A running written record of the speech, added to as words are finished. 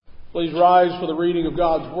Please rise for the reading of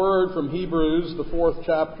God's Word from Hebrews, the 4th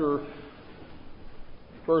chapter,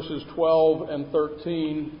 verses 12 and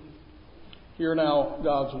 13. Hear now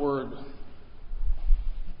God's Word.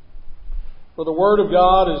 For the Word of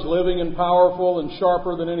God is living and powerful and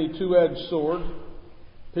sharper than any two-edged sword,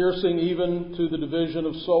 piercing even to the division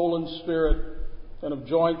of soul and spirit and of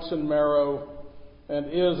joints and marrow, and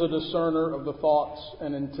is a discerner of the thoughts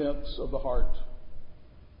and intents of the heart.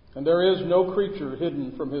 And there is no creature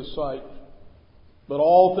hidden from His sight, but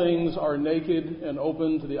all things are naked and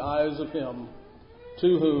open to the eyes of Him,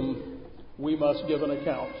 to whom we must give an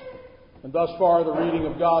account. And thus far the reading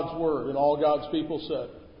of God's Word, and all God's people said.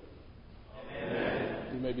 Amen.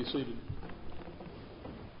 You may be seated.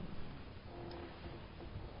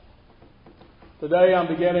 Today I'm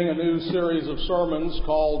beginning a new series of sermons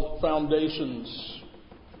called Foundations.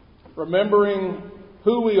 Remembering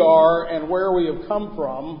who we are and where we have come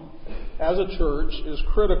from as a church is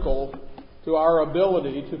critical to our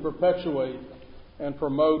ability to perpetuate and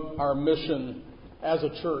promote our mission as a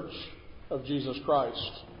church of Jesus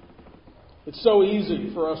Christ. It's so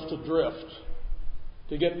easy for us to drift,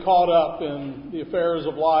 to get caught up in the affairs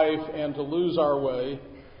of life and to lose our way.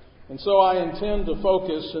 And so I intend to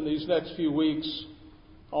focus in these next few weeks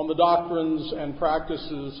on the doctrines and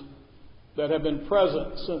practices that have been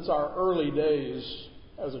present since our early days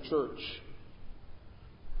as a church.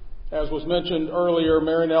 As was mentioned earlier,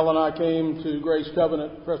 Mary Nell and I came to Grace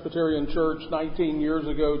Covenant Presbyterian Church 19 years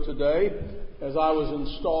ago today, as I was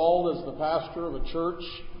installed as the pastor of a church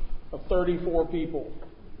of 34 people,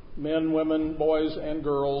 men, women, boys, and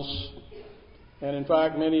girls. And in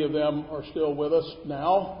fact, many of them are still with us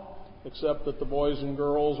now, except that the boys and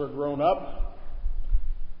girls are grown up.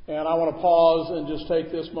 And I want to pause and just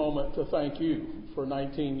take this moment to thank you for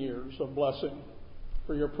 19 years of blessing,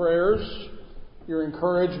 for your prayers, your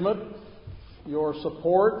encouragement, your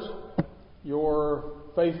support, your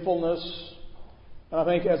faithfulness. And I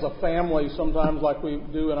think as a family, sometimes like we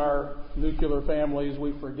do in our nuclear families,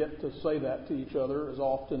 we forget to say that to each other as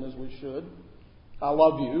often as we should. I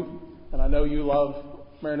love you, and I know you love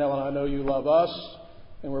Mary Nell, and I know you love us.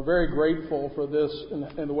 And we're very grateful for this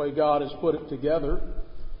and the way God has put it together.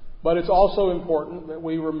 But it's also important that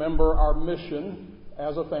we remember our mission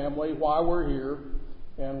as a family, why we're here,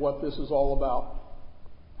 and what this is all about.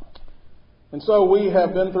 And so we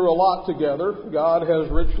have been through a lot together. God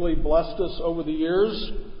has richly blessed us over the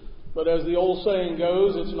years. But as the old saying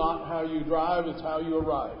goes, it's not how you drive, it's how you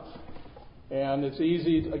arrive. And it's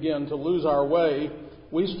easy, again, to lose our way.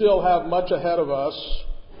 We still have much ahead of us,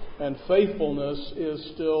 and faithfulness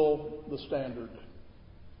is still the standard.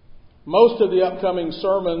 Most of the upcoming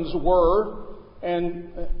sermons were, and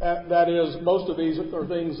that is, most of these are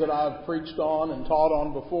things that I've preached on and taught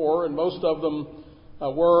on before, and most of them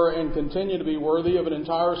were and continue to be worthy of an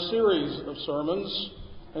entire series of sermons.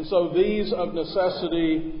 And so these of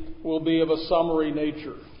necessity will be of a summary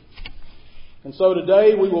nature. And so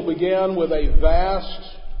today we will begin with a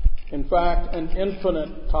vast, in fact, an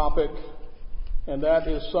infinite topic, and that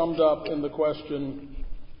is summed up in the question,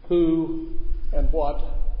 who and what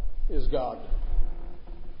is God?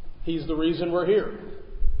 He's the reason we're here.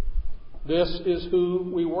 This is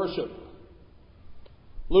who we worship.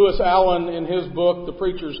 Lewis Allen, in his book, The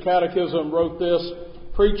Preacher's Catechism, wrote this: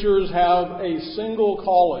 preachers have a single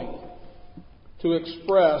calling to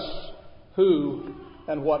express who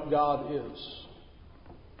and what God is.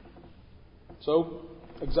 So,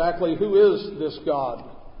 exactly who is this God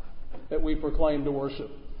that we proclaim to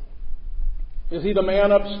worship? Is He the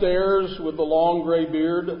man upstairs with the long gray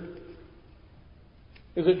beard?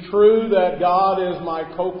 Is it true that God is my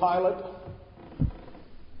co-pilot?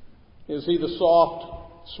 Is He the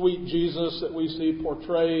soft, sweet Jesus that we see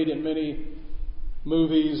portrayed in many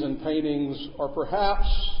movies and paintings? Or perhaps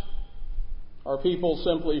are people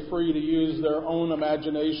simply free to use their own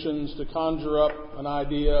imaginations to conjure up an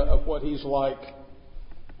idea of what He's like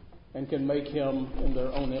and can make Him in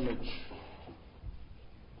their own image?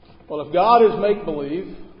 Well, if God is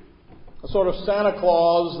make-believe, a sort of Santa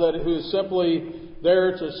Claus who is simply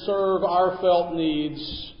there to serve our felt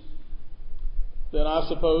needs, then I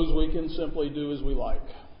suppose we can simply do as we like.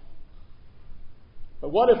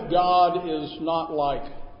 But what if God is not like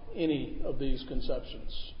any of these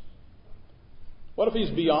conceptions? What if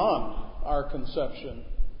He's beyond our conception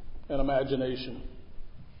and imagination?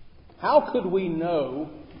 How could we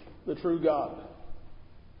know the true God?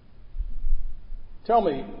 Tell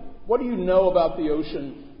me, what do you know about the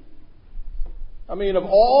ocean? I mean, of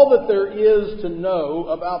all that there is to know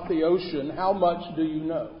about the ocean, how much do you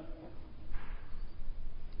know?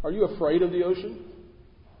 Are you afraid of the ocean?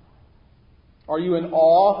 Are you in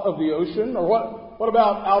awe of the ocean? Or What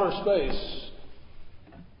about outer space?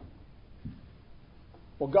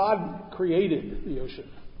 Well, God created the ocean.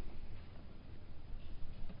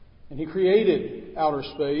 And He created outer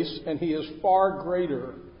space, and He is far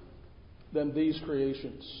greater than these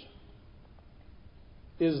creations.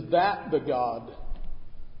 Is that the God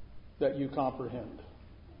that you comprehend?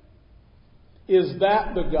 Is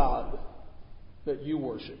that the God that you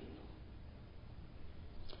worship?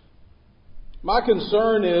 My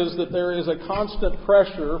concern is that there is a constant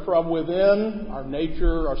pressure from within our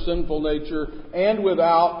nature, our sinful nature, and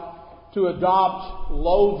without to adopt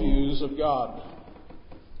low views of God.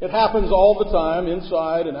 It happens all the time,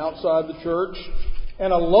 inside and outside the church.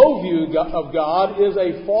 And a low view of God is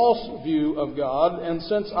a false view of God. And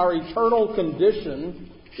since our eternal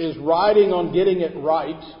condition is riding on getting it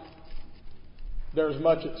right, there's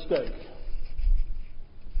much at stake.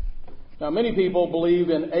 Now, many people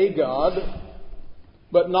believe in a God,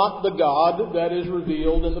 but not the God that is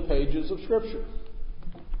revealed in the pages of Scripture.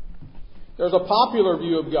 There's a popular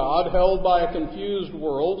view of God held by a confused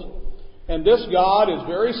world, and this God is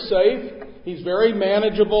very safe, He's very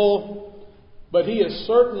manageable, but He is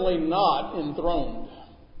certainly not enthroned.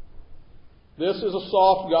 This is a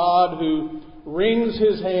soft God who wrings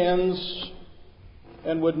His hands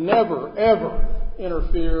and would never, ever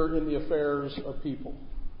interfere in the affairs of people.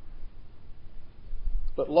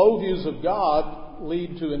 But low views of God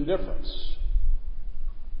lead to indifference.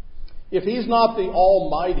 If He's not the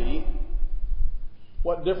Almighty,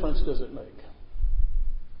 what difference does it make?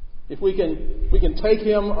 If we can take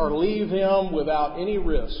Him or leave Him without any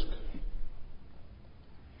risk.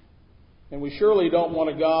 And we surely don't want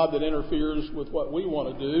a God that interferes with what we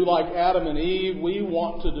want to do. Like Adam and Eve, we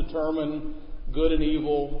want to determine good and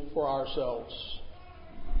evil for ourselves.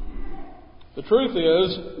 The truth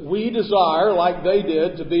is, we desire, like they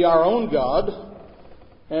did, to be our own God.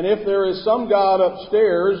 And if there is some God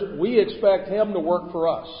upstairs, we expect Him to work for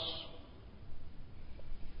us.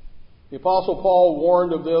 The Apostle Paul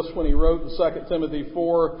warned of this when he wrote in 2 Timothy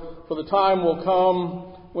 4, "For the time will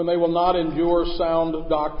come when they will not endure sound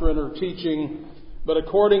doctrine or teaching, but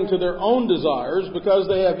according to their own desires, because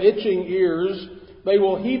they have itching ears, they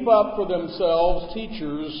will heap up for themselves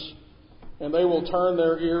teachers, and they will turn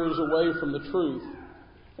their ears away from the truth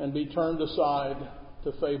and be turned aside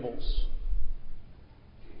to fables."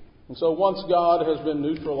 And so once God has been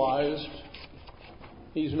neutralized,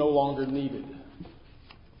 He's no longer needed.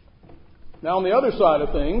 Now on the other side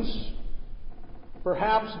of things,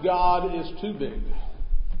 perhaps God is too big.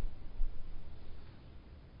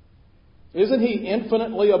 Isn't He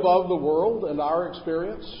infinitely above the world and our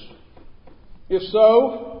experience? If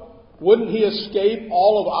so, wouldn't He escape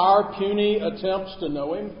all of our puny attempts to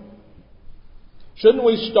know Him? Shouldn't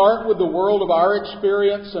we start with the world of our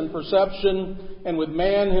experience and perception and with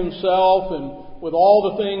man himself and with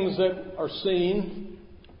all the things that are seen?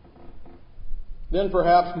 Then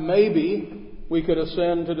perhaps maybe we could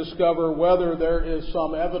ascend to discover whether there is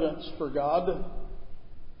some evidence for God.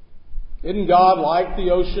 Isn't God like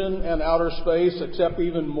the ocean and outer space, except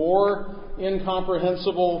even more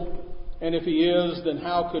incomprehensible? And if He is, then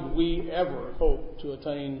how could we ever hope to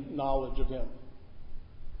attain knowledge of Him?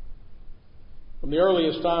 From the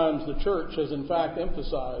earliest times, the church has in fact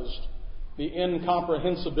emphasized the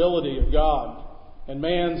incomprehensibility of God and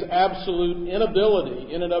man's absolute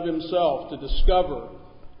inability in and of himself to discover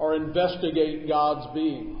or investigate God's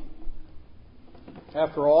being.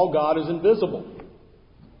 After all, God is invisible.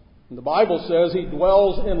 And the Bible says He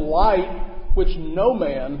dwells in light which no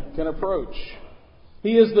man can approach.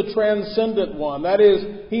 He is the transcendent one. That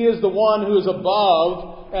is, He is the one who is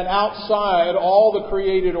above and outside all the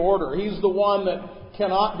created order. He's the one that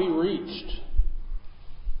cannot be reached.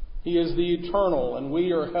 He is the eternal, and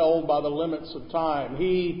we are held by the limits of time.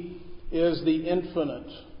 He is the infinite,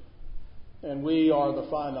 and we are the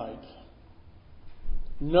finite.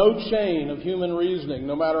 No chain of human reasoning,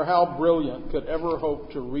 no matter how brilliant, could ever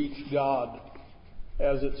hope to reach God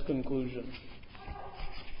as its conclusion.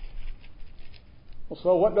 Well,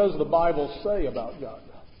 so what does the Bible say about God?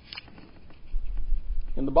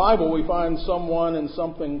 In the Bible, we find someone and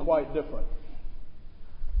something quite different.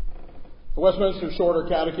 The Westminster Shorter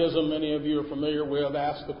Catechism, many of you are familiar with,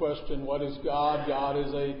 asks the question, what is God? God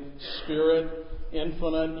is a spirit,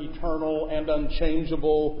 infinite, eternal, and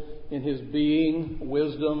unchangeable in His being,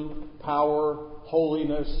 wisdom, power,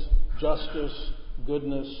 holiness, justice,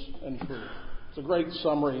 goodness, and truth. It's a great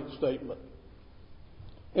summary statement.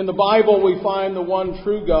 In the Bible, we find the one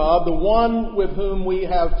true God, the one with whom we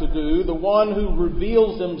have to do, the one who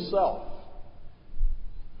reveals Himself.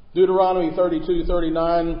 Deuteronomy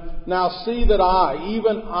 32:39, "Now see that I,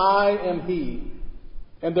 even I am He,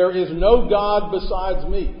 and there is no God besides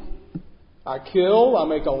me. I kill, I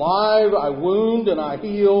make alive, I wound, and I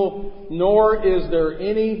heal, nor is there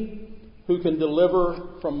any who can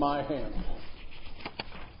deliver from my hand.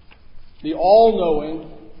 The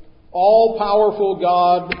all-knowing, all-powerful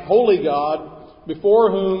God, holy God, before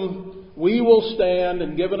whom we will stand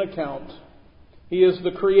and give an account. He is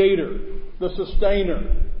the Creator, the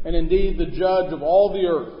Sustainer, and indeed the Judge of all the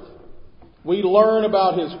earth. We learn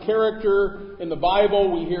about His character in the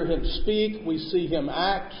Bible. We hear Him speak. We see Him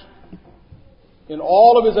act in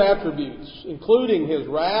all of His attributes, including His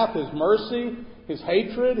wrath, His mercy, His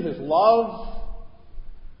hatred, His love.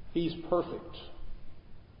 He's perfect.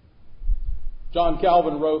 John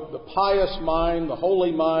Calvin wrote, "The pious mind, the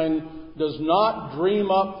holy mind, does not dream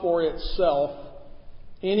up for itself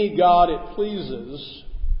any God it pleases,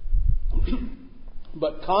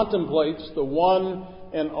 but contemplates the one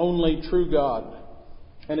and only true God.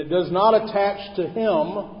 And it does not attach to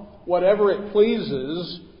Him whatever it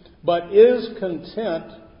pleases, but is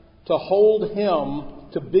content to hold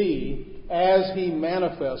Him to be as He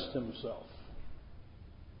manifests Himself."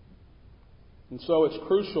 And so it's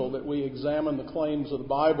crucial that we examine the claims of the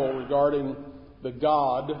Bible regarding the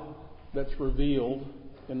God that's revealed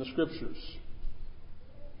in the Scriptures.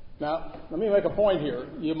 Now, let me make a point here.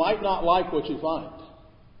 You might not like what you find.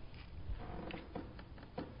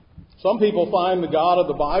 Some people find the God of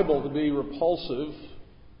the Bible to be repulsive,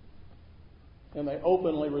 and they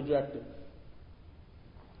openly reject Him.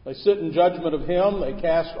 They sit in judgment of Him, they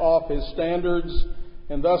cast off His standards,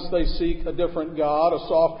 and thus they seek a different God, a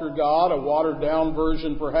softer God, a watered-down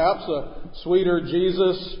version perhaps, a sweeter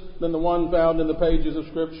Jesus than the one found in the pages of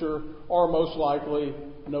Scripture, or most likely,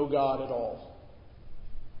 no God at all.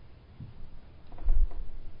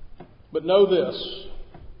 But know this,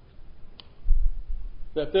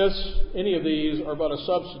 that any of these are but a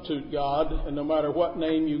substitute God, and no matter what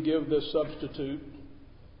name you give this substitute,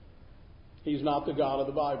 He's not the God of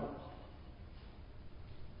the Bible.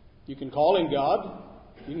 You can call Him God,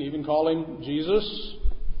 you can even call Him Jesus,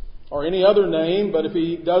 or any other name, but if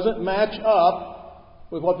He doesn't match up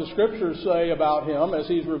with what the Scriptures say about Him as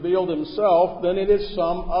He's revealed Himself, then it is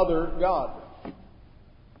some other God.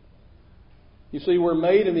 You see, we're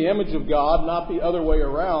made in the image of God, not the other way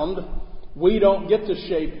around. We don't get to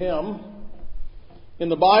shape Him. In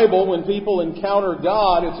the Bible, when people encounter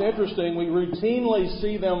God, it's interesting, we routinely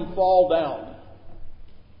see them fall down.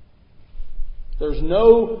 There's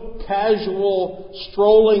no casual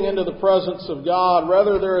strolling into the presence of God.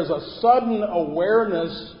 Rather, there is a sudden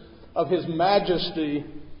awareness of His majesty,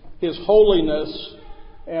 His holiness,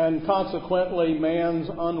 and consequently man's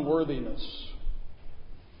unworthiness.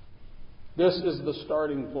 This is the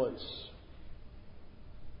starting place.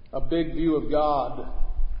 A big view of God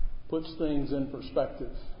puts things in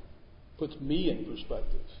perspective, puts me in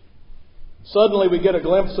perspective. Suddenly we get a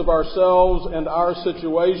glimpse of ourselves and our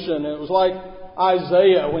situation. And it was like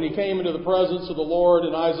Isaiah when he came into the presence of the Lord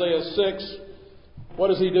in Isaiah 6. What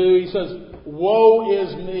does he do? He says, "Woe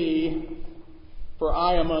is me, for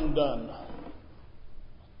I am undone,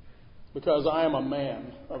 because I am a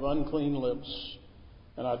man of unclean lips,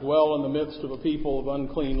 and I dwell in the midst of a people of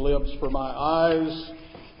unclean lips, for my eyes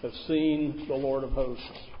have seen the Lord of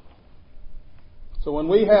hosts." So when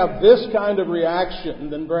we have this kind of reaction,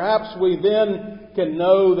 then perhaps we then can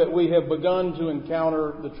know that we have begun to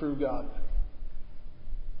encounter the true God.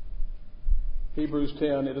 Hebrews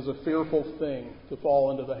 10, it is a fearful thing to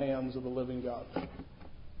fall into the hands of the living God.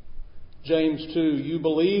 James 2, you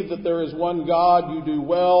believe that there is one God, you do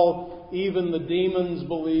well, even the demons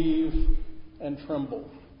believe and tremble.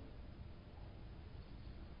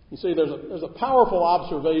 You see, there's a powerful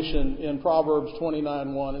observation in Proverbs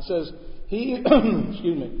 29:1. It says, He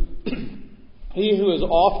who is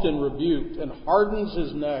often rebuked and hardens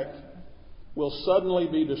his neck will suddenly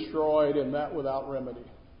be destroyed, and that without remedy.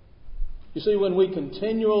 You see, when we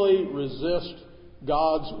continually resist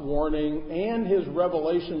God's warning and His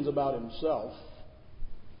revelations about Himself,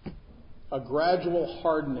 a gradual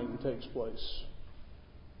hardening takes place.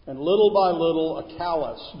 And little by little, a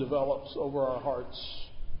callous develops over our hearts.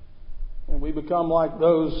 And we become like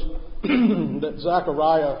those that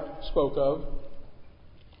Zechariah spoke of.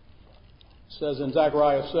 It says in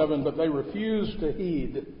Zechariah 7, but they refused to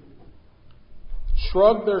heed,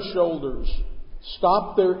 shrugged their shoulders,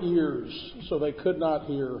 stopped their ears so they could not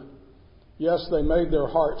hear. Yes, they made their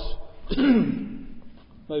hearts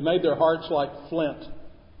like flint,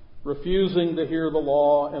 refusing to hear the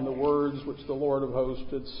law and the words which the Lord of hosts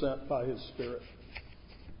had sent by His Spirit.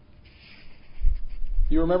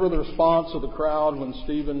 Do you remember the response of the crowd when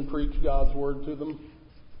Stephen preached God's word to them?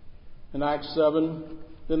 In Acts 7,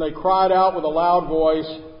 Then they cried out with a loud voice,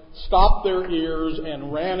 stopped their ears,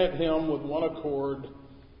 and ran at him with one accord.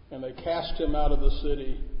 And they cast him out of the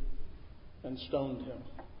city and stoned him.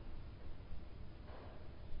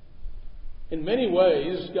 In many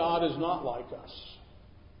ways, God is not like us.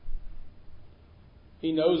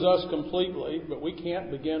 He knows us completely, but we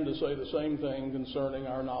can't begin to say the same thing concerning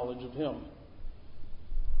our knowledge of Him.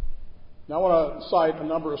 Now, I want to cite a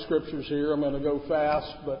number of scriptures here. I'm going to go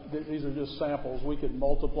fast, but these are just samples. We could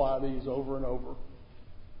multiply these over and over.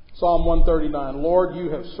 Psalm 139, Lord, you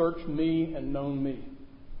have searched me and known me.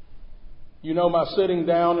 You know my sitting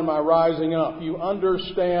down and my rising up. You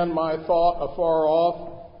understand my thought afar off.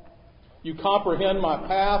 You comprehend my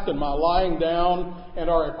path and my lying down and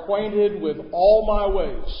are acquainted with all my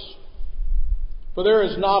ways. For there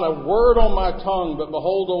is not a word on my tongue, but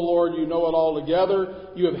behold, O Lord, you know it altogether.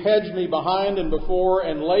 You have hedged me behind and before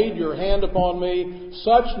and laid your hand upon me.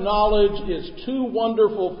 Such knowledge is too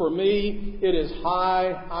wonderful for me. It is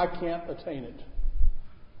high. I can't attain it.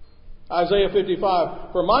 Isaiah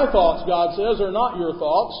 55, for my thoughts, God says, are not your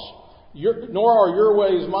thoughts, nor are your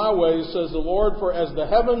ways my ways, says the Lord. For as the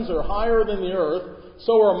heavens are higher than the earth,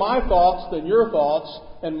 so are my thoughts than your thoughts,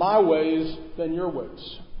 and my ways than your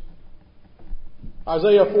ways.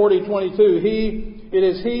 Isaiah 40:22, it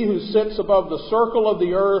is He who sits above the circle of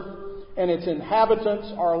the earth, and its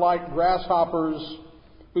inhabitants are like grasshoppers,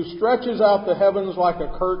 who stretches out the heavens like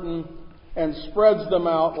a curtain, and spreads them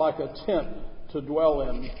out like a tent to dwell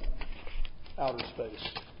in outer space.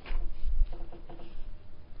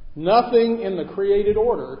 Nothing in the created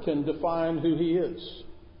order can define who He is.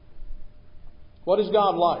 What is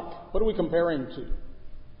God like? What are we comparing to?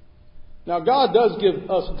 Now, God does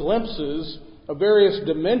give us glimpses of various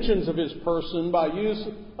dimensions of His person by use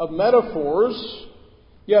of metaphors,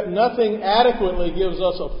 yet nothing adequately gives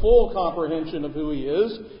us a full comprehension of who He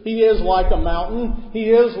is. He is like a mountain. He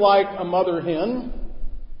is like a mother hen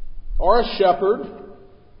or a shepherd.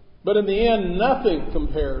 But in the end, nothing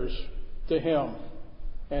compares to Him,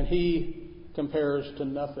 and He compares to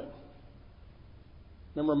nothing.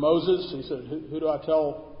 Remember Moses? He said, who do I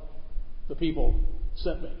tell the people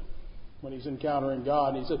sent me? When he's encountering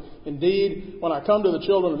God. And he said, indeed, when I come to the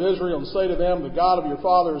children of Israel and say to them, the God of your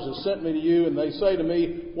fathers has sent me to you, and they say to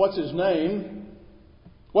me, what's His name?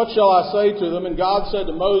 What shall I say to them? And God said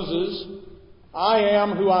to Moses, I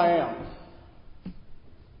am who I am.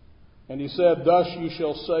 And He said, thus you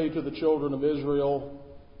shall say to the children of Israel,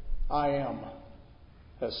 I am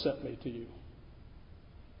has sent me to you.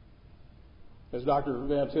 As Dr.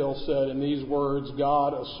 Van Til said, in these words,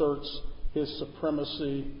 God asserts His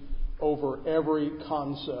supremacy over every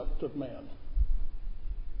concept of man.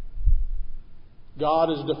 God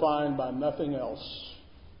is defined by nothing else.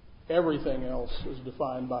 Everything else is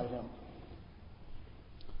defined by Him.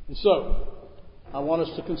 And so, I want us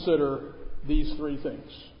to consider these three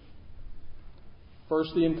things.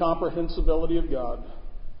 First, the incomprehensibility of God.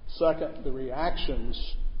 Second, the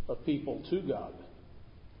reactions of people to God.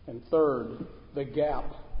 And third, the gap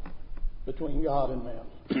between God and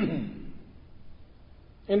man.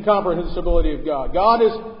 Incomprehensibility of God. God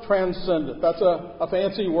is transcendent. That's a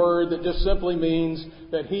fancy word that just simply means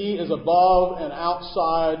that He is above and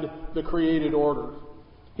outside the created order.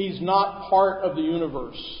 He's not part of the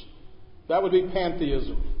universe. That would be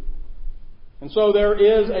pantheism. And so there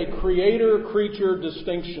is a creator-creature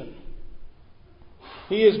distinction.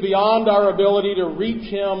 He is beyond our ability to reach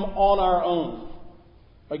Him on our own.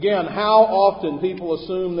 Again, how often people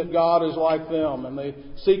assume that God is like them and they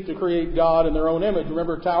seek to create God in their own image.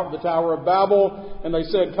 Remember the Tower of Babel? And they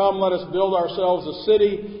said, come, let us build ourselves a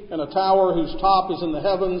city and a tower whose top is in the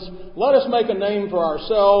heavens. Let us make a name for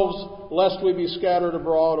ourselves, lest we be scattered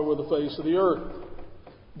abroad over the face of the earth.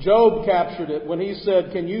 Job captured it when he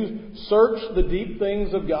said, can you search the deep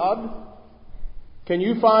things of God? Can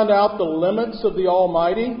you find out the limits of the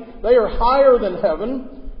Almighty? They are higher than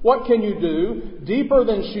heaven. What can you do? Deeper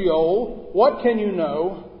than Sheol. What can you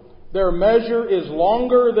know? Their measure is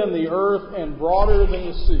longer than the earth and broader than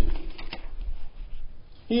the sea.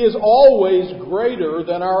 He is always greater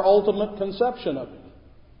than our ultimate conception of Him.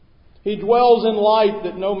 He dwells in light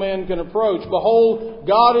that no man can approach. Behold,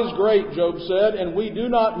 God is great, Job said, and we do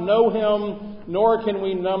not know Him, nor can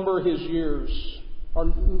we number His years,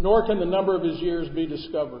 nor can the number of His years be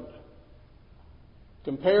discovered.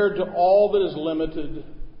 Compared to all that is limited,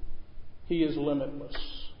 He is limitless.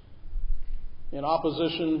 In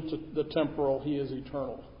opposition to the temporal, He is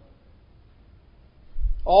eternal.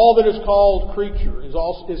 All that is called creature is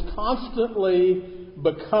constantly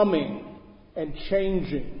becoming and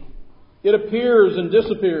changing. It appears and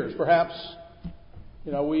disappears. Perhaps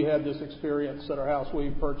We had this experience at our house. We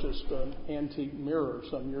purchased an antique mirror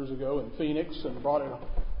some years ago in Phoenix and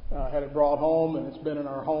had it brought home, and it's been in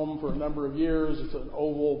our home for a number of years. It's an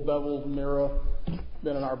oval beveled mirror,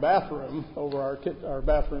 been in our bathroom over our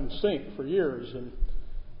bathroom sink for years. And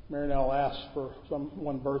Marinelle asked for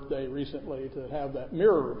one birthday recently to have that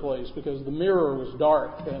mirror replaced because the mirror was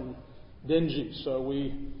dark and dingy. So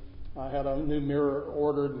I had a new mirror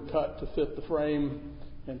ordered and cut to fit the frame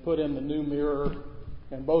and put in the new mirror.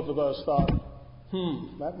 And both of us thought,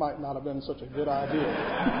 that might not have been such a good idea.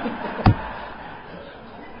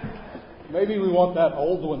 Maybe we want that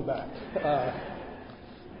old one back.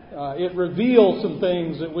 It revealed some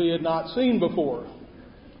things that we had not seen before.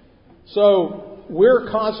 So we're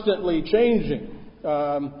constantly changing.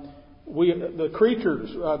 The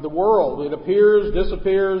creatures, the world, it appears,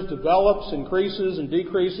 disappears, develops, increases and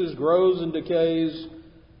decreases, grows and decays,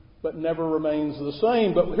 but never remains the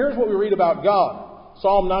same. But here's what we read about God.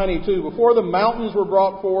 Psalm 92, before the mountains were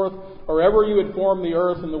brought forth, or ever you had formed the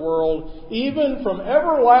earth and the world, even from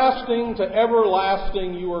everlasting to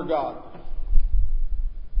everlasting you are God.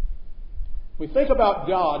 When we think about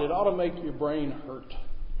God, it ought to make your brain hurt.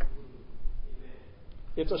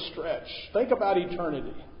 It's a stretch. Think about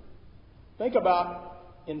eternity. Think about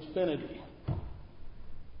infinity.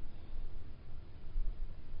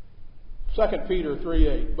 2 Peter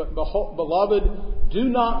 3:8, but beloved, do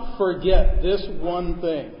not forget this one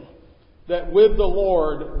thing, that with the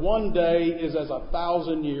Lord 1 day is as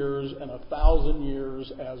 1,000 years, and 1,000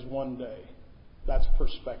 years as 1 day. That's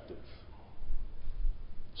perspective.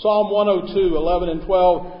 Psalm 102, 11 and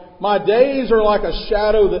 12, my days are like a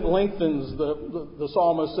shadow that lengthens, the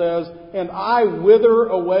psalmist says, and I wither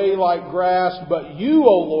away like grass, but you,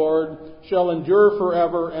 O Lord, shall endure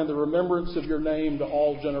forever, and the remembrance of your name to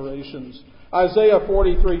all generations. Isaiah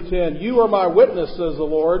 43:10, you are my witness, says the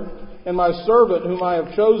Lord, and my servant whom I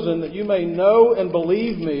have chosen, that you may know and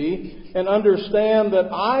believe me, and understand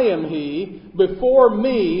that I am He. Before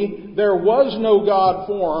me there was no God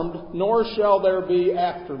formed, nor shall there be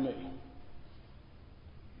after me.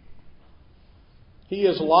 He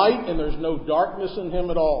is light, and there's no darkness in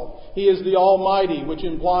Him at all. He is the Almighty, which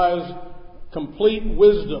implies complete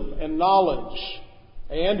wisdom and knowledge.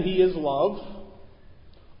 And He is love.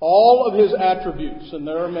 All of His attributes, and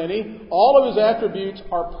there are many, all of His attributes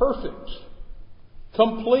are perfect,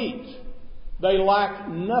 complete. They lack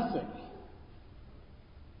nothing.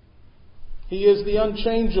 He is the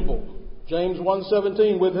unchangeable. James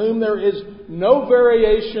 1:17, with whom there is no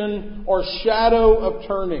variation or shadow of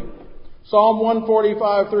turning. Psalm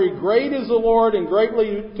 145:3, great is the Lord and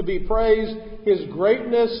greatly to be praised. His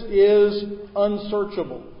greatness is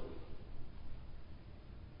unsearchable.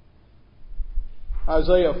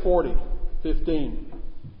 Isaiah 40:15,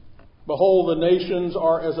 behold, the nations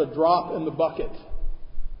are as a drop in the bucket,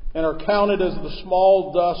 and are counted as the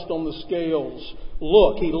small dust on the scales.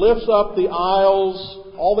 Look, He lifts up the isles,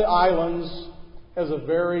 all the islands, as a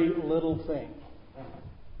very little thing.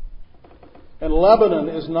 And Lebanon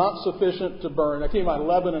is not sufficient to burn. I tell you,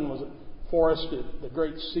 Lebanon was forested, the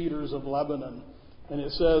great cedars of Lebanon. And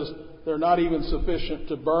it says they're not even sufficient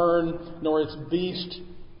to burn, nor its beast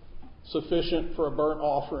sufficient for a burnt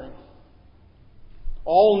offering.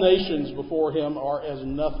 All nations before Him are as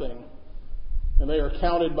nothing, and they are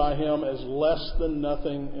counted by Him as less than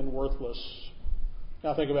nothing and worthless.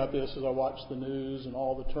 Now think about this as I watch the news and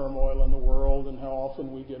all the turmoil in the world and how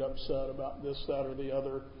often we get upset about this, that, or the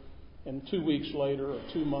other. And 2 weeks later, or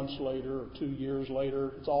 2 months later, or 2 years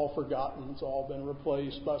later, it's all forgotten. It's all been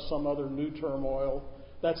replaced by some other new turmoil.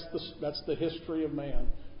 That's the history of man,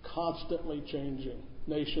 constantly changing.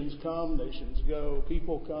 Nations come, nations go.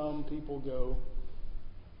 People come, people go.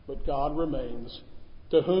 But God remains.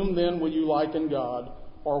 To whom then will you liken God?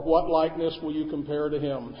 Or what likeness will you compare to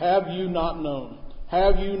Him? Have you not known?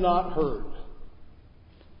 Have you not heard?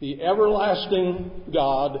 The everlasting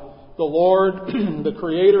God, the Lord, the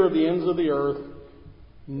Creator of the ends of the earth,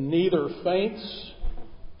 neither faints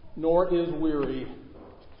nor is weary.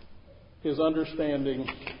 His understanding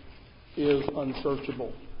is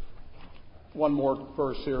unsearchable. One more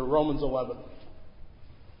verse here, Romans 11.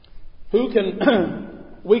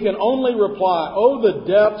 We can only reply, oh, the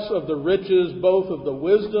depths of the riches, both of the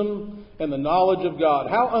wisdom and the knowledge of God.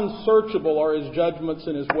 How unsearchable are His judgments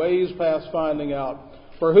and His ways past finding out.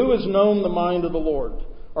 For who has known the mind of the Lord?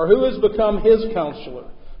 Or who has become His counselor?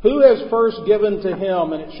 Who has first given to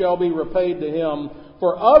Him, and it shall be repaid to Him?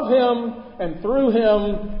 For of Him, and through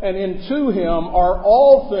Him, and into Him are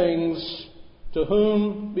all things, to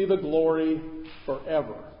whom be the glory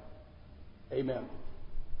forever. Amen.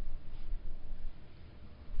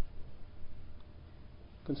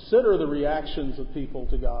 Consider the reactions of people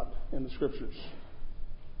to God in the Scriptures.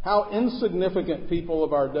 How insignificant people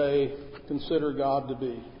of our day consider God to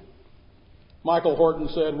be. Michael Horton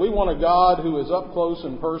said, "We want a God who is up close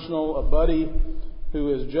and personal, a buddy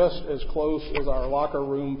who is just as close as our locker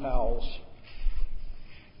room pals."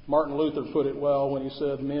 Martin Luther put it well when he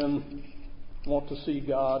said, "Men want to see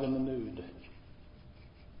God in the nude."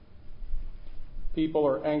 People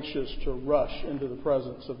are anxious to rush into the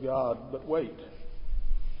presence of God, but wait.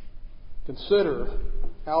 Consider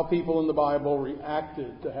how people in the Bible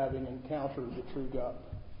reacted to having encountered the true God.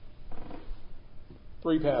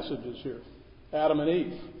 3 passages here. Adam and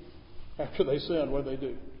Eve, after they sinned, what did they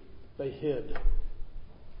do? They hid.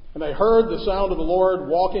 And they heard the sound of the Lord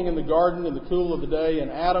walking in the garden in the cool of the day,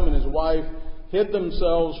 and Adam and his wife hid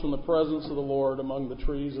themselves from the presence of the Lord among the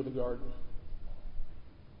trees of the garden.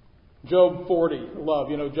 Job 40, love.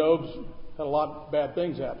 Job's had a lot of bad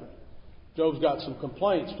things happen. Job's got some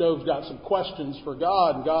complaints. Job's got some questions for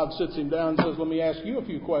God. And God sits him down and says, "Let me ask you a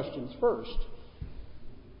few questions first."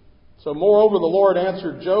 So, moreover, the Lord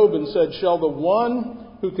answered Job and said, "Shall the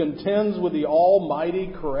one who contends with the Almighty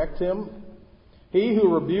correct him? He who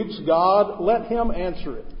rebukes God, let him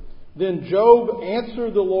answer it." Then Job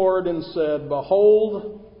answered the Lord and said,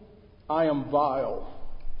 "Behold, I am vile.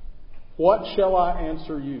 What shall I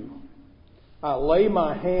answer you? I lay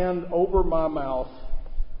my hand over my mouth.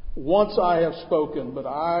 Once I have spoken, but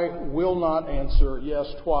I will not answer.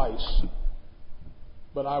 Yes, twice,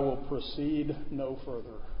 but I will proceed no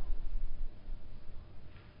further."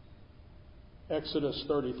 Exodus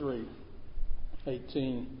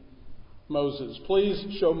 33:18. Moses, "Please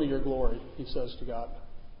show me your glory," he says to God.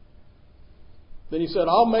 Then he said,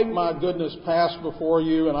 "I'll make my goodness pass before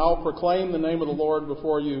you, and I'll proclaim the name of the Lord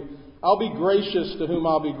before you. I'll be gracious to whom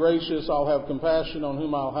I'll be gracious. I'll have compassion on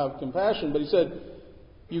whom I'll have compassion." But he said,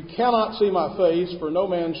 "You cannot see my face, for no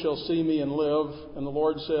man shall see me and live." And the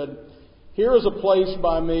Lord said, "Here is a place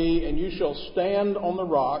by me, and you shall stand on the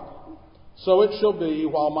rock. So it shall be,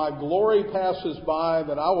 while my glory passes by,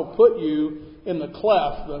 that I will put you in the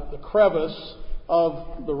cleft, the crevice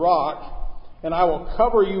of the rock, and I will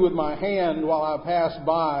cover you with my hand while I pass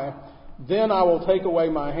by. Then I will take away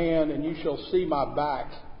my hand, and you shall see my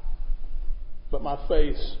back, but my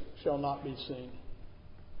face shall not be seen."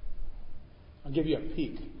 I'll give you a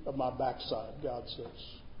peek of my backside, God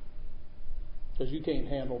says, because you can't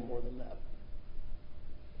handle more than that.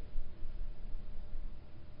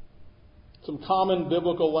 Some common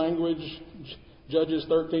biblical language, Judges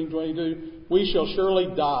 13:22. "We shall surely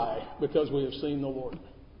die because we have seen the Lord."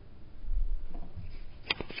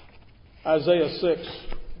 Isaiah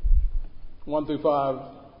 6:1-5.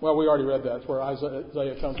 Well, we already read that. It's where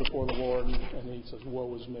Isaiah comes before the Lord and he says,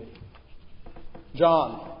 "Woe is me."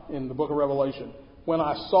 John, in the book of Revelation, "When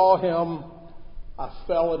I saw him, I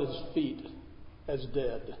fell at his feet as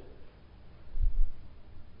dead."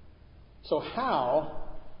 So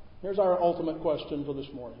here's our ultimate question for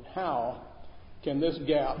this morning. How can this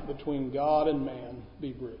gap between God and man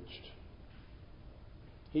be bridged?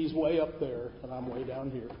 He's way up there and I'm way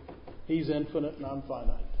down here. He's infinite and I'm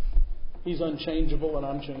finite. He's unchangeable and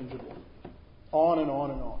I'm changeable. On and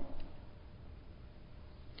on and on.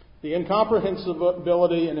 The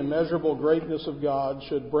incomprehensibility and immeasurable greatness of God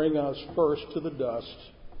should bring us first to the dust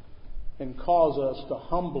and cause us to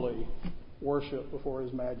humbly worship before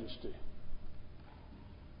His majesty.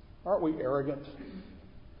 Aren't we arrogant?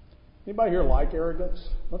 Anybody here like arrogance?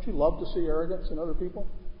 Don't you love to see arrogance in other people?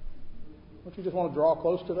 Don't you just want to draw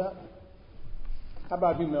close to that? How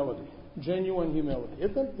about humility? Genuine humility.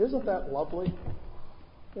 Isn't that lovely?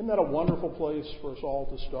 Isn't that a wonderful place for us all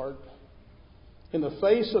to start? In the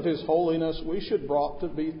face of His holiness, we should brought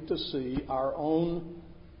to see our own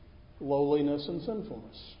lowliness and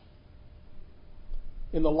sinfulness.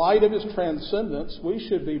 In the light of His transcendence, we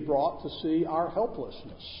should be brought to see our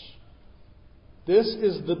helplessness. This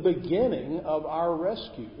is the beginning of our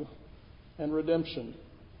rescue and redemption.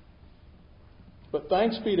 But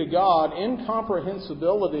thanks be to God,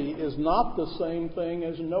 incomprehensibility is not the same thing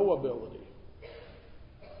as no ability.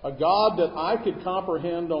 A God that I could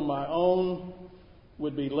comprehend on my own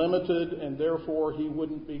would be limited, and therefore He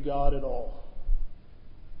wouldn't be God at all.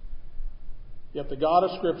 Yet the God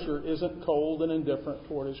of Scripture isn't cold and indifferent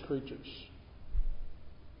toward His creatures.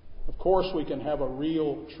 Of course, we can have a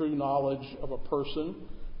real, true knowledge of a person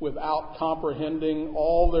without comprehending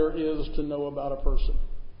all there is to know about a person.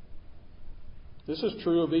 This is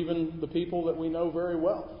true of even the people that we know very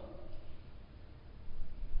well.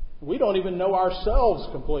 We don't even know ourselves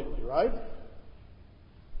completely, right?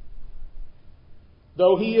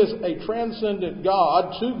 Though He is a transcendent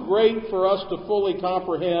God, too great for us to fully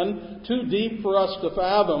comprehend, too deep for us to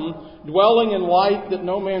fathom, dwelling in light that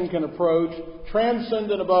no man can approach,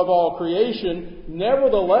 transcendent above all creation,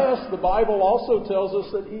 nevertheless, the Bible also tells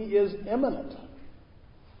us that He is immanent.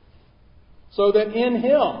 So that in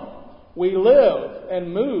Him we live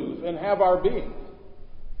and move and have our being.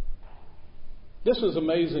 This is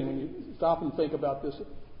amazing when you stop and think about this.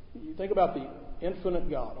 You think about the infinite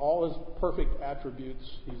God, all His perfect attributes.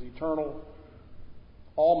 He's eternal,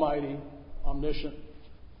 almighty, omniscient.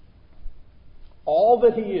 All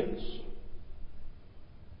that He is,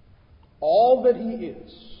 all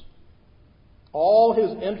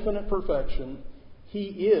His infinite perfection, He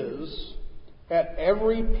is at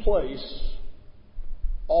every place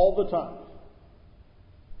all the time.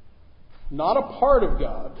 Not a part of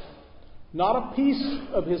God, not a piece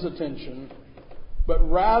of His attention,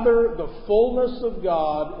 but rather the fullness of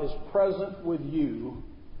God is present with you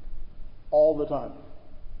all the time.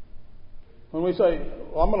 When we say,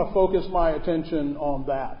 well, I'm going to focus my attention on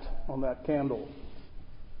that candle,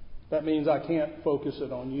 that means I can't focus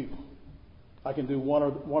it on you. I can do one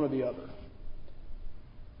or the other.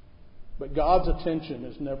 But God's attention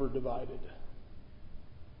is never divided.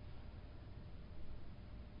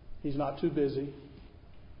 He's not too busy.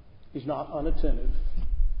 He's not unattentive.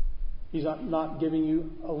 He's not giving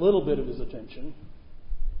you a little bit of His attention.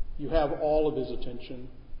 You have all of His attention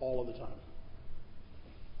all of the time.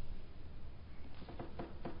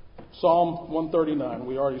 Psalm 139,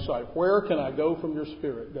 we already cited. Where can I go from your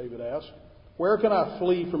Spirit, David asked. Where can I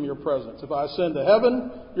flee from your presence? If I ascend to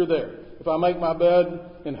heaven, you're there. If I make my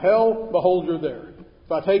bed in hell, behold, you're there.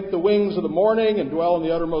 If I take the wings of the morning and dwell in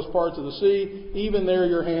the uttermost parts of the sea, even there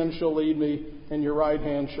your hand shall lead me, and your right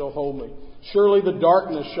hand shall hold me. Surely the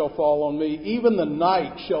darkness shall fall on me. Even the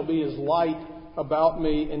night shall be as light about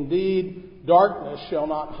me. Indeed, darkness shall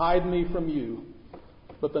not hide me from you.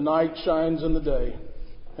 But the night shines in the day,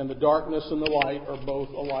 and the darkness and the light are both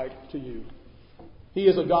alike to you. He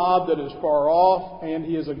is a God that is far off, and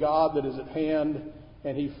He is a God that is at hand,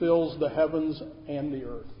 and He fills the heavens and the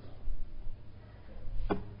earth.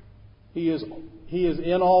 He is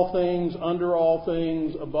in all things, under all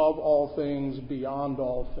things, above all things, beyond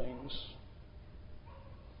all things.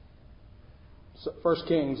 1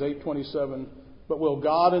 Kings 8:27. But will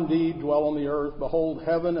God indeed dwell on the earth? Behold,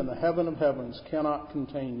 heaven and the heaven of heavens cannot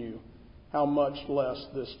contain you. How much less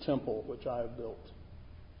this temple which I have built.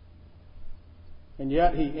 And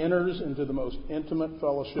yet He enters into the most intimate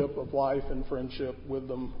fellowship of life and friendship with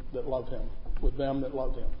them that love Him. With them that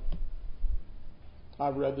love Him.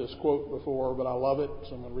 I've read this quote before, but I love it,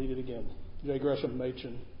 so I'm going to read it again. J. Gresham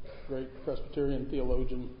Machen, great Presbyterian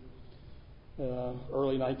theologian,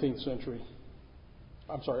 early 20th century.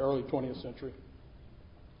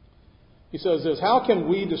 He says this: how can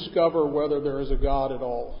we discover whether there is a God at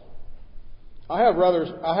all? I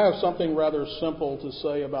have something rather simple to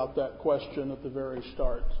say about that question at the very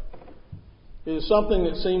start. It is something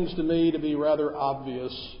that seems to me to be rather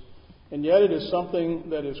obvious, and yet it is something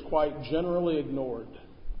that is quite generally ignored.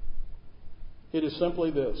 It is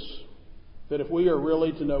simply this: that if we are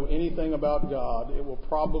really to know anything about God, it will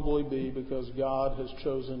probably be because God has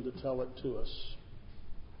chosen to tell it to us.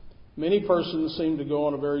 Many persons seem to go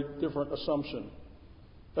on a very different assumption.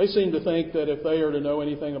 They seem to think that if they are to know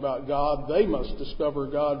anything about God, they must discover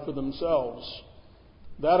God for themselves.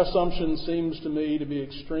 That assumption seems to me to be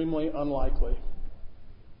extremely unlikely.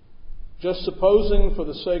 Just supposing for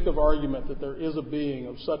the sake of argument that there is a being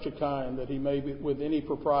of such a kind that He may with any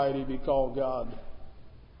propriety be called God,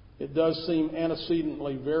 it does seem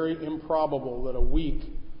antecedently very improbable that a weak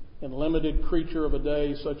and limited creature of a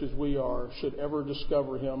day such as we are should ever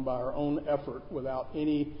discover Him by our own effort without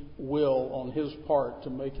any will on His part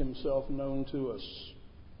to make Himself known to us.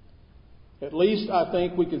 At least I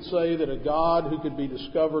think we could say that a God who could be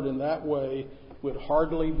discovered in that way would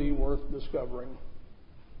hardly be worth discovering.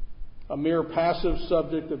 A mere passive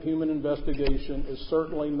subject of human investigation is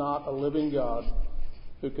certainly not a living God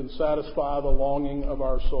who can satisfy the longing of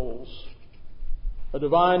our souls. A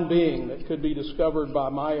divine being that could be discovered by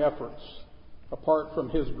my efforts, apart from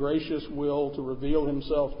His gracious will to reveal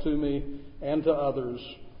Himself to me and to others,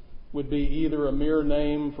 would be either a mere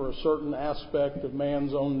name for a certain aspect of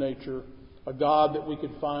man's own nature, a God that we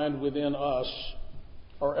could find within us,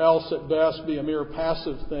 or else at best be a mere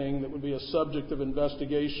passive thing that would be a subject of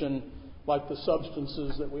investigation like the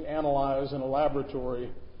substances that we analyze in a laboratory.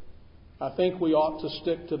 I think we ought to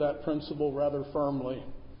stick to that principle rather firmly.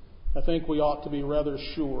 I think we ought to be rather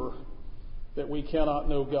sure that we cannot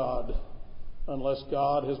know God unless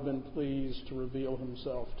God has been pleased to reveal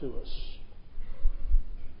Himself to us.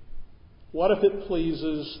 What if it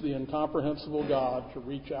pleases the incomprehensible God to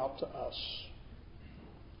reach out to us,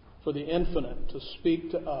 for the infinite to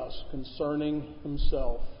speak to us concerning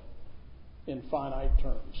himself in finite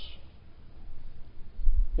terms?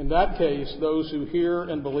 In that case, those who hear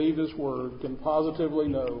and believe his word can positively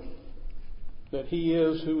know that he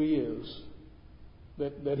is who he is,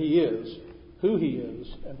 that he is who he is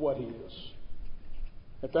and what he is.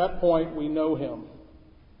 At that point, we know him.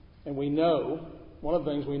 And we know, one of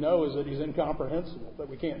the things we know is that he's incomprehensible, that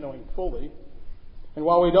we can't know him fully. And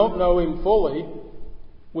while we don't know him fully,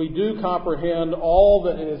 we do comprehend all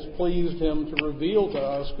that it has pleased him to reveal to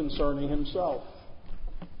us concerning himself.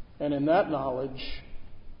 And in that knowledge,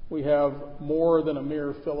 we have more than a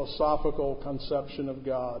mere philosophical conception of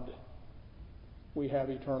God. We have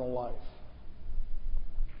eternal life.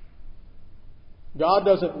 God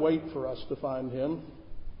doesn't wait for us to find him,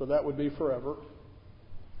 for that would be forever.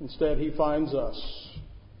 Instead, he finds us.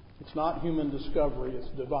 It's not human discovery, it's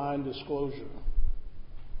divine disclosure.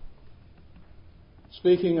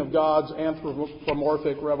 Speaking of God's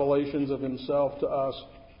anthropomorphic revelations of himself to us,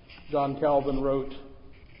 John Calvin wrote,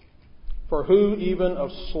 "For who even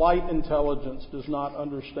of slight intelligence does not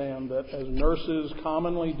understand that, as nurses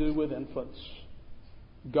commonly do with infants,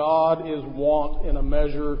 God is wont in a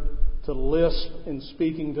measure to lisp in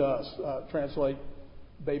speaking to us," translate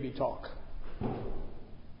baby talk.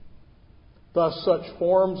 Thus, such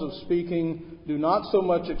forms of speaking do not so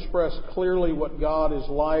much express clearly what God is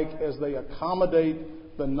like as they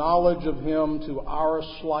accommodate the knowledge of him to our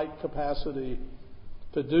slight capacity.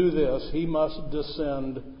 To do this, he must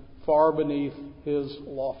descend far beneath his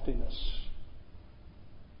loftiness.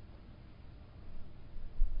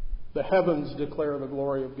 The heavens declare the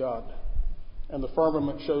glory of God, and the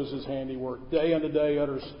firmament shows his handiwork. Day unto day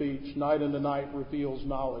utters speech, night unto night reveals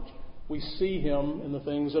knowledge. We see him in the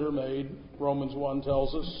things that are made, Romans 1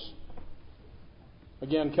 tells us.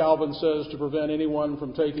 Again, Calvin says, to prevent anyone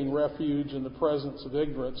from taking refuge in the presence of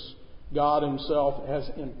ignorance, God himself has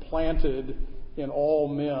implanted in all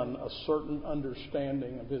men a certain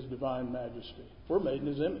understanding of his divine majesty. We're made in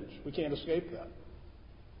his image. We can't escape that.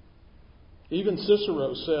 Even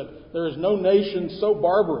Cicero said, there is no nation so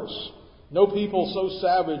barbarous, no people so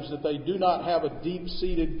savage that they do not have a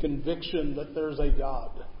deep-seated conviction that there's a God.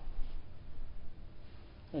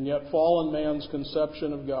 And yet fallen man's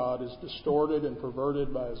conception of God is distorted and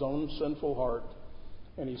perverted by his own sinful heart,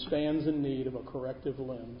 and he stands in need of a corrective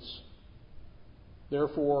lens.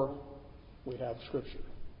 Therefore, we have Scripture.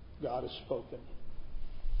 God has spoken.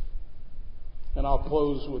 And I'll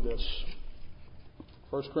close with this.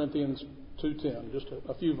 1 Corinthians 2:10, just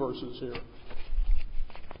a few verses here.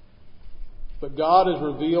 But God has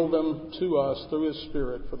revealed them to us through his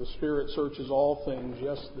Spirit, for the Spirit searches all things,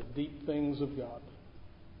 yes, the deep things of God.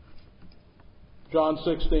 John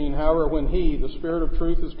 16, however, when he, the Spirit of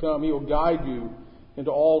truth, has come, he will guide you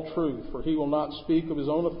into all truth, for he will not speak of his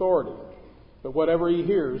own authority, but whatever he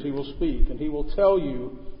hears, he will speak, and he will tell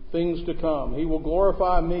you things to come. He will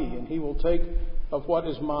glorify me, and he will take of what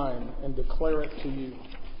is mine and declare it to you.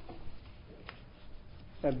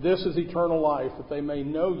 And this is eternal life, that they may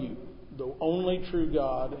know you, the only true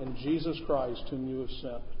God, and Jesus Christ, whom you have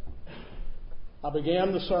sent. I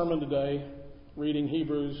began the sermon today reading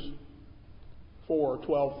Hebrews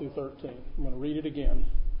 4:12 through 13. I'm going to read it again.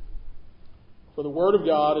 For the word of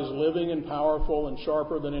God is living and powerful and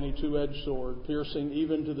sharper than any two-edged sword, piercing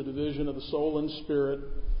even to the division of the soul and spirit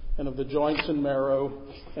and of the joints and marrow,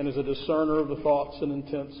 and is a discerner of the thoughts and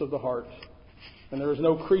intents of the heart. And there is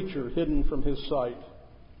no creature hidden from his sight,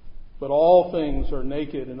 but all things are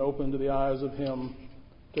naked and open to the eyes of him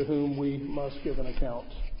to whom we must give an account.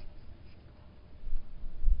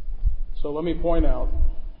 So let me point out,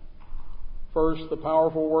 first, the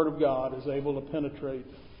powerful Word of God is able to penetrate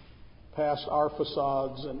past our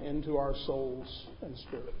facades and into our souls and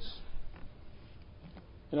spirits.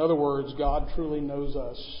 In other words, God truly knows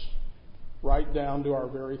us right down to our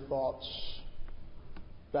very thoughts.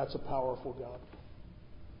 That's a powerful God.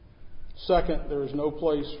 Second, there is no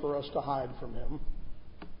place for us to hide from him.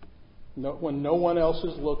 When no one else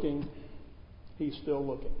is looking, he's still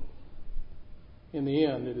looking. In the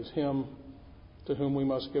end, it is him to whom we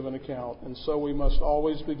must give an account. And so we must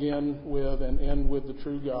always begin with and end with the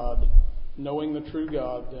true God. Knowing the true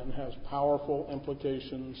God then has powerful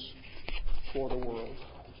implications for the world.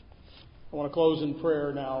 I want to close in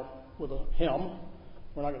prayer now with a hymn.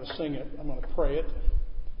 We're not going to sing it. I'm going to pray it.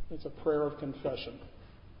 It's a prayer of confession.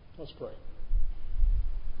 Let's pray.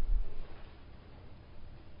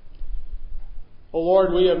 O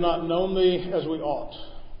Lord, we have not known thee as we ought,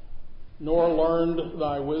 nor learned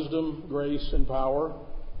thy wisdom, grace, and power.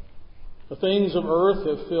 The things of earth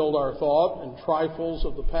have filled our thought, and trifles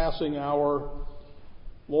of the passing hour.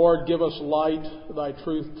 Lord, give us light, thy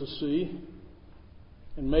truth to see,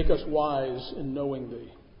 and make us wise in knowing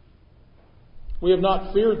thee. We have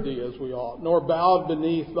not feared thee as we ought, nor bowed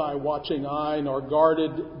beneath thy watching eye, nor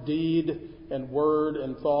guarded deed and word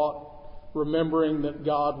and thought, remembering that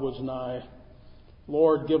God was nigh.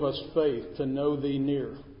 Lord, give us faith to know thee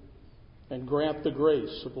near, and grant the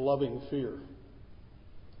grace of loving fear.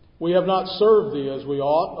 We have not served thee as we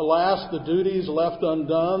ought. Alas, the duties left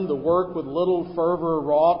undone, the work with little fervor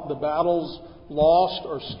wrought, the battles lost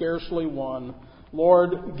or scarcely won.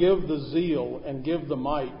 Lord, give the zeal and give the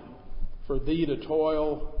might for thee to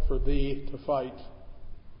toil, for thee to fight.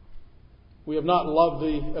 We have not loved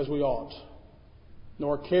thee as we ought,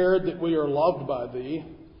 nor cared that we are loved by thee.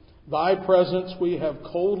 Thy presence we have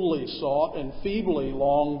coldly sought, and feebly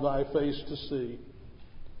longed thy face to see.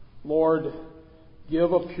 Lord,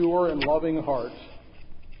 give a pure and loving heart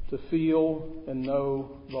to feel and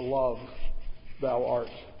know the love thou art.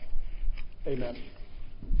 Amen.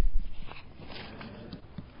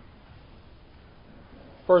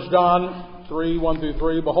 1 John 3, 1 through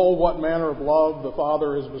 3, Behold, what manner of love the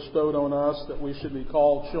Father has bestowed on us, that we should be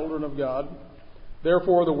called children of God.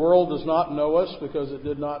 Therefore the world does not know us, because it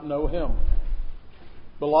did not know him.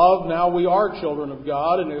 Beloved, now we are children of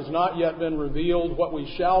God, and it has not yet been revealed what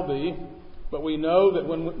we shall be, but we know that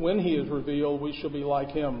when he is revealed, we shall be like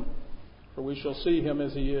him, for we shall see him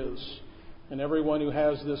as he is. And everyone who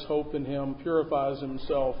has this hope in him purifies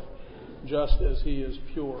himself just as he is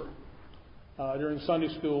pure. During Sunday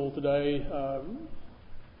school today,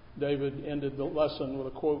 David ended the lesson with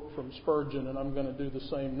a quote from Spurgeon, and I'm going to do the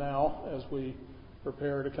same now as we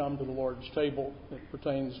prepare to come to the Lord's table. It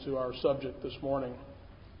pertains to our subject this morning.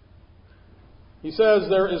 He says,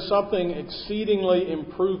 there is something exceedingly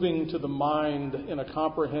improving to the mind in a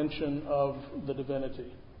comprehension of the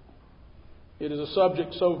divinity. It is a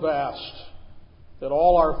subject so vast that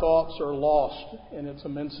all our thoughts are lost in its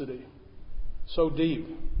immensity, so deep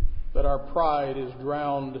that our pride is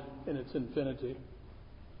drowned in its infinity.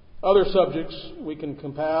 Other subjects we can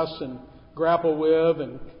compass and grapple with,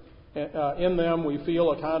 and in them we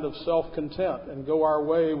feel a kind of self-content and go our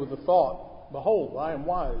way with the thought, behold, I am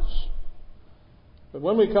wise. But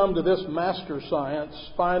when we come to this master science,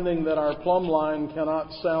 finding that our plumb line cannot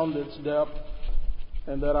sound its depth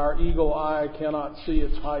and that our eagle eye cannot see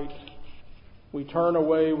its height, we turn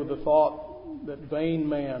away with the thought that vain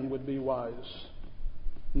man would be wise.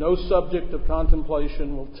 No subject of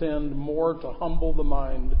contemplation will tend more to humble the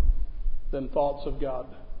mind than thoughts of God.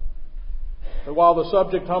 But while the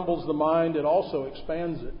subject humbles the mind, it also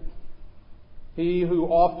expands it. He who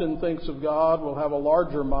often thinks of God will have a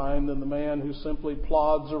larger mind than the man who simply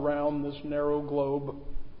plods around this narrow globe.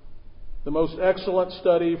 The most excellent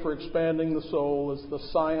study for expanding the soul is the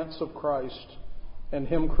science of Christ and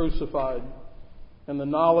him crucified, and the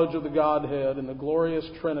knowledge of the Godhead and the glorious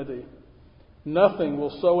Trinity. Nothing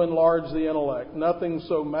will so enlarge the intellect, nothing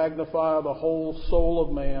so magnify the whole soul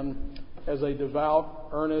of man as a devout,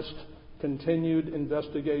 earnest, continued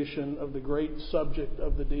investigation of the great subject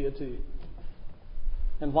of the deity.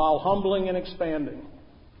 And while humbling and expanding,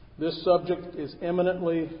 this subject is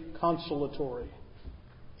eminently consolatory.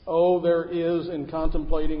 Oh, there is in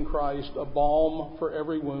contemplating Christ a balm for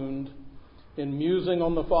every wound. In musing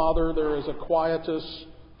on the Father, there is a quietus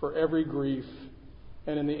for every grief.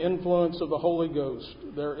 And in the influence of the Holy Ghost,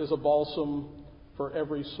 there is a balsam for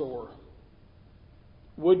every sore.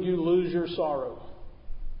 Would you lose your sorrow?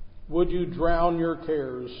 Would you drown your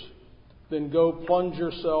cares? Then go plunge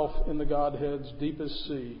yourself in the Godhead's deepest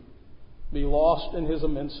sea. Be lost in his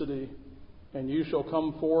immensity, and you shall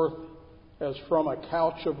come forth as from a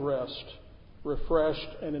couch of rest, refreshed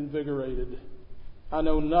and invigorated. I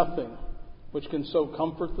know nothing which can so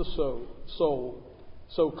comfort the soul,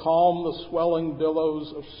 so calm the swelling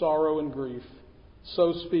billows of sorrow and grief,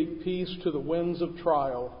 so speak peace to the winds of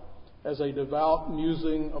trial, as a devout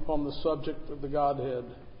musing upon the subject of the Godhead.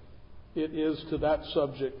 It is to that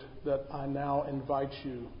subject that I now invite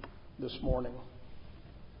you this morning.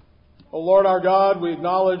 O Lord our God, we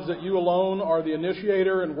acknowledge that you alone are the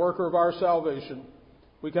initiator and worker of our salvation.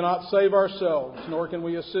 We cannot save ourselves, nor can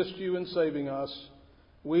we assist you in saving us.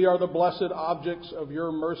 We are the blessed objects of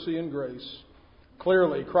your mercy and grace.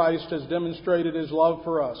 Clearly, Christ has demonstrated his love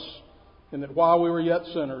for us, in that while we were yet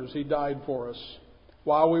sinners, he died for us.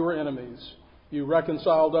 While we were enemies, you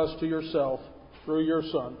reconciled us to yourself through your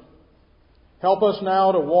Son. Help us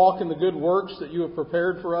now to walk in the good works that you have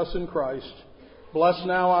prepared for us in Christ. Bless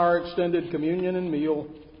now our extended communion and meal.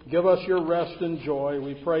 Give us your rest and joy.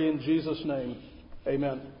 We pray in Jesus' name.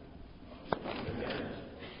 Amen.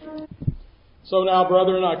 So now,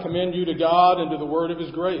 brethren, I commend you to God and to the word of his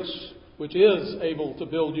grace, which is able to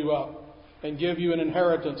build you up and give you an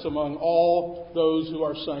inheritance among all those who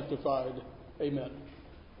are sanctified. Amen.